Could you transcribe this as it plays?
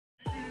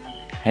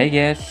Hai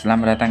guys,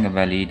 selamat datang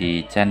kembali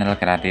di channel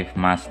kreatif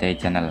Mas Day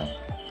Channel.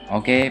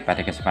 Oke,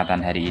 pada kesempatan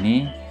hari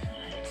ini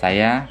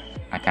saya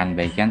akan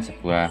bagikan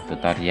sebuah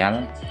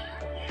tutorial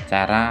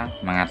cara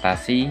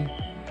mengatasi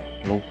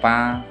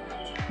lupa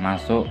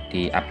masuk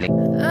di aplikasi.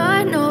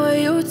 I know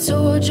you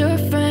told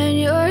your friend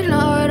you're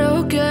not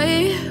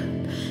okay,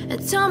 and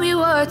tell me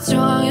what's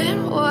wrong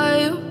and why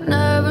you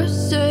never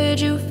said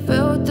you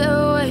felt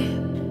that way.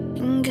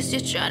 Guess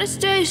you're trying to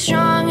stay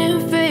strong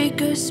and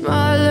fake a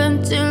smile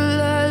until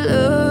I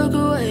look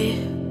away.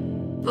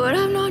 But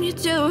I've known you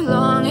too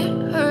long, it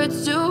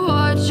hurts to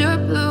watch your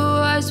blue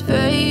eyes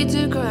fade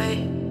to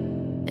gray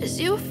as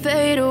you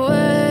fade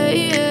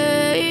away,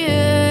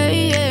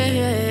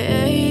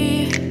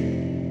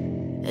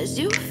 as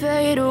you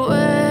fade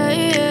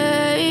away.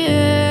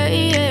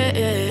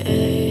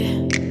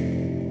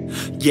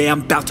 Yeah,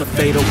 I'm about to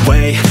fade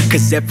away,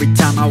 cause every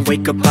time I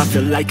wake up I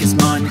feel like it's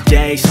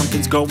Monday.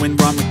 Something's going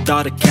wrong with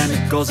all the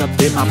chemicals up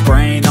in my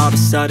brain. All of a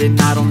sudden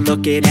I don't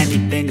look at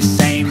anything the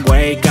same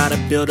way. Got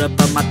a build-up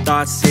of my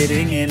thoughts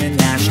sitting in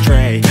an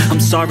ashtray. I'm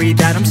sorry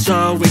that I'm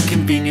so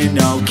inconvenient,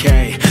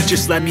 okay.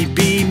 Just let me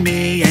be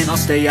me and I'll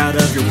stay out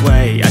of your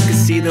way. I can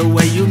see the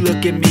way you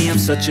look at me, I'm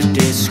such a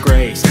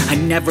disgrace. I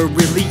never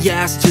really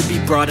asked to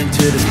be brought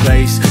into this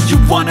place. You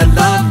wanna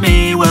love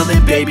me? Well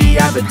then baby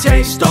have a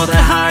taste. All the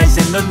highs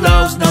and the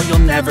lows, no,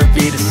 you'll never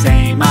be the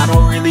same. I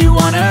don't really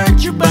wanna hurt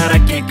you, but I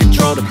can't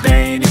control the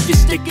pain. If you're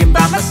sticking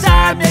by my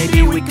side,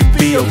 maybe we could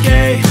be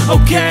okay.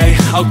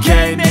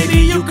 Okay, maybe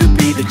you could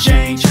be the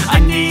change I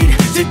need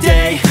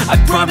today.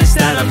 I promise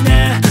that I've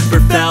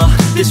never felt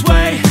this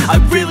way. I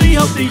really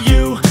hope that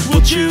you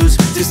will choose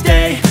to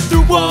stay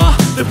through all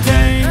the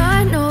pain.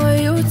 I know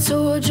you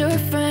told your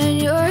friend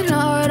you're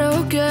not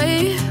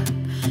okay,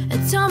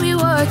 and tell me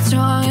what's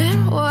wrong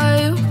and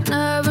why you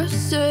never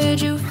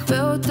said you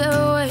felt that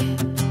way.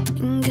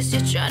 Guess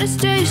you're trying to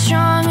stay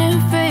strong and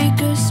fake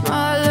a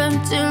smile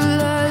until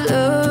I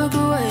look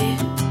away.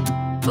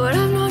 But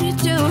I've known you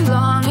too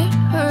long, it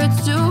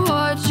hurts to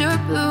watch your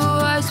blue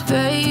eyes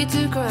fade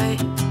to gray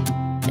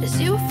as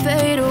you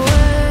fade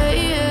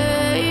away,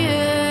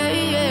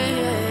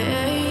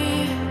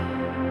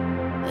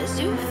 as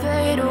you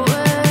fade away,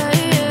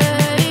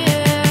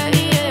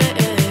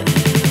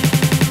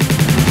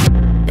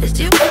 as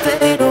you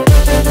fade away.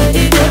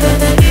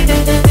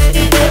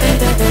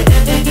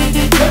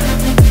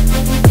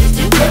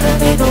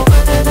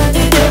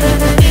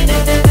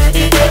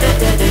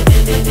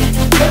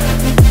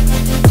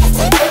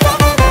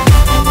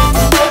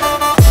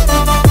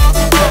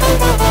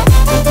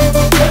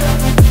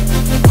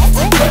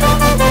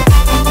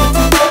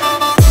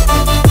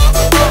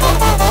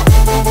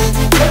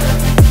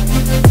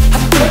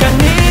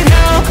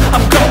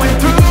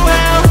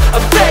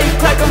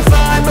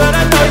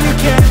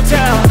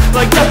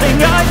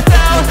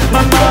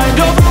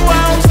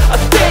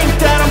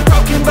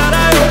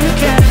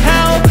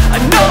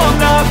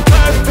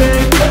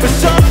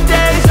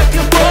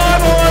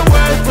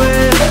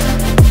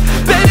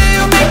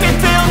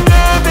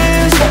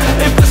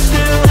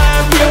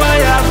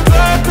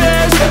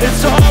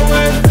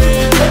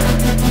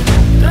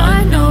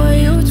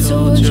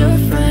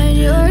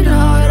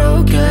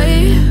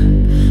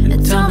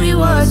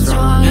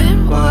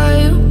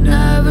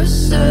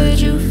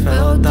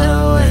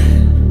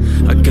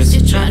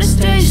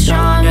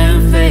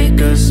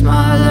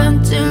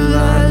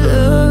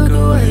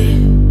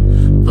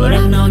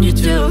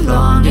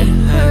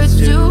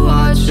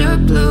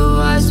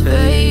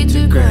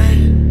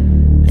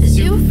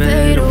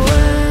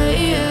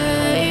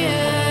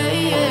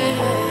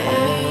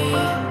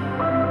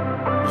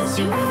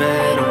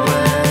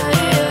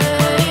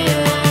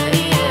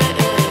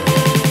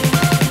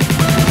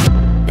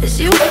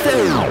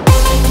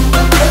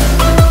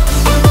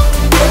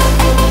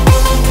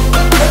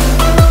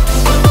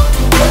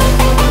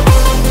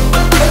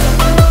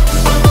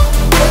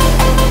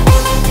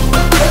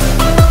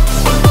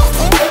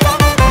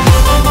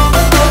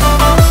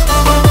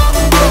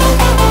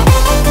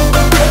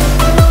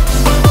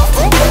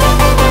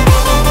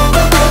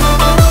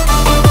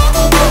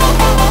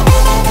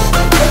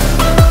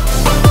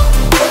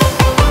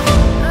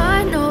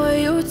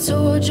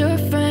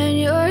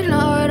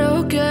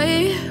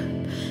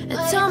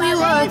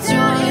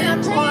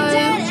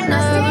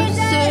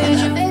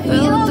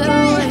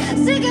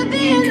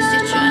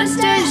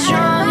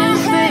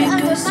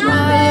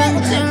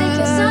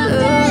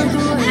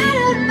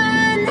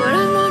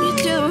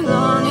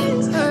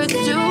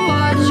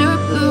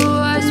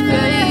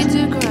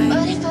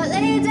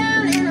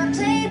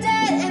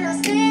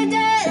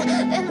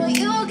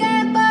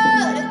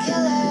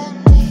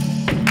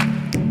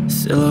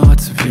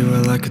 Silhouettes of you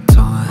are like a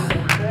taunt.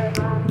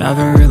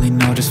 Never really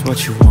know just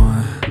what you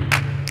want.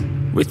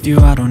 With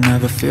you I don't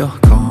ever feel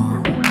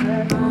calm.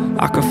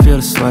 I can feel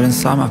the sweat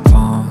inside my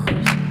palms.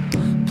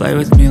 Play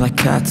with me like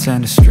cats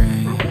and a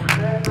string.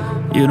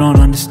 You don't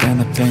understand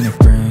the pain it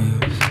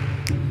brings.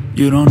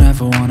 You don't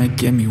ever wanna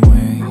give me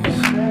wings.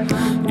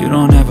 You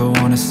don't ever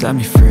wanna set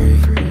me free.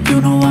 you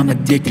know I'm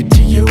addicted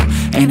to you.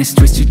 And it's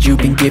twisted, you've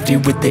been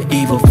gifted with the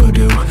evil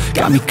voodoo.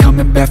 Got me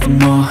coming back for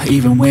more,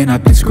 even when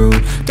I've been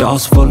screwed.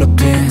 Dolls full of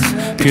pins,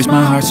 pierce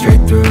my heart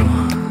straight through.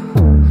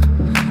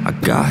 I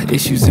got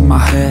issues in my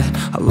head,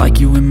 I like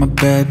you in my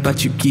bed,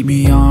 but you keep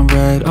me on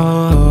red.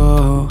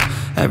 Oh,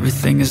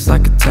 everything is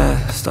like a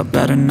test, I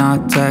better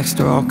not text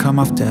or I'll come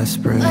off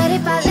desperate. But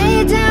if I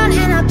lay down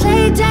and I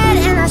play dead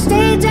and I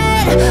stay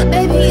dead,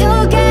 baby,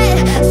 you'll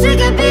get sick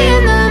of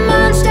being the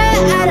monster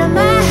out of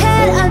my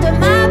head, under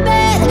my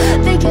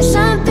bed, thinking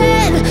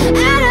something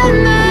out of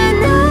my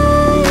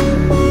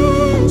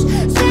nightmares,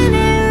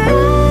 standing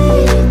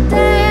right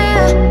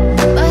there.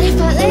 But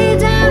if I lay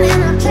down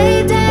and I play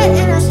dead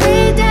and I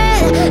stay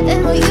dead, then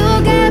will you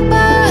get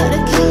bored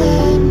of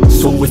killing me?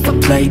 So if I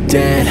play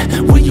dead,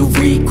 will you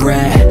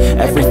regret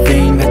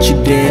everything that you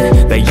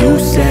did, that you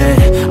said?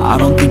 I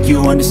don't think you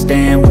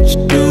understand what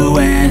you're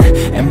doing,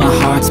 and my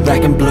heart's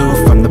black and blue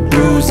from the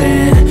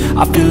bruising.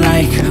 I feel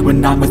like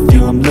when I'm with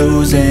you I'm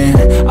losing.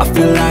 I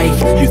feel like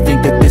you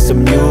think that this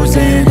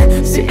amusing,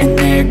 sitting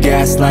there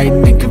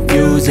gaslighting and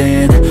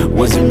confusing.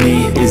 Was it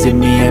me? Is it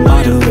me? Am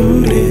I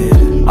deluded?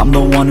 I'm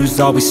the one who's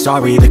always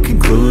sorry, the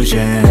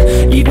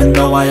conclusion, even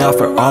though I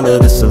offer all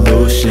of the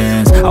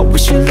solutions. I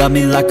wish you loved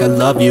me like I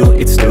love you,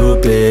 it's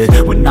stupid.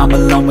 When I'm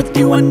alone with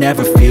you I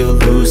never feel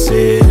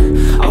lucid.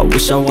 I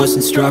wish I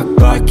wasn't struck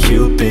by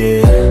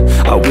Cupid.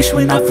 I wish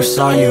when I first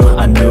saw you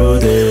I knew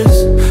this.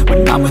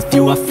 When I'm with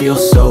you I feel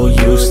so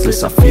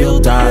useless, I feel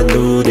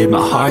diluted,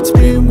 my heart's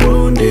been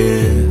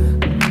wounded.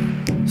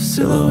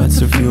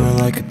 Silhouettes of you are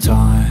like a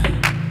taunt,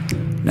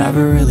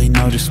 never really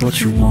know just what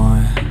you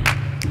want.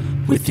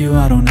 With you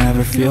I don't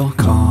ever feel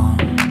calm,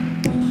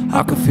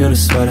 I can feel the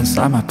sweat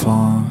inside my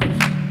palm.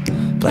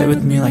 Play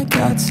with me like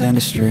cats and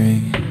a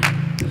string,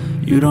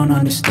 you don't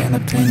understand the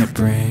pain it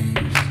brings.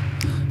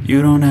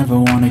 You don't ever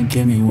wanna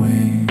give me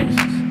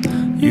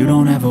wings, you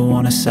don't ever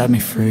wanna set me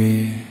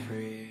free.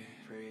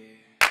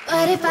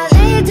 But if I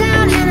lay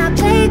down and I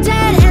play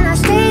dead and I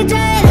stay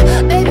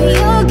dead, baby,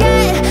 you'll get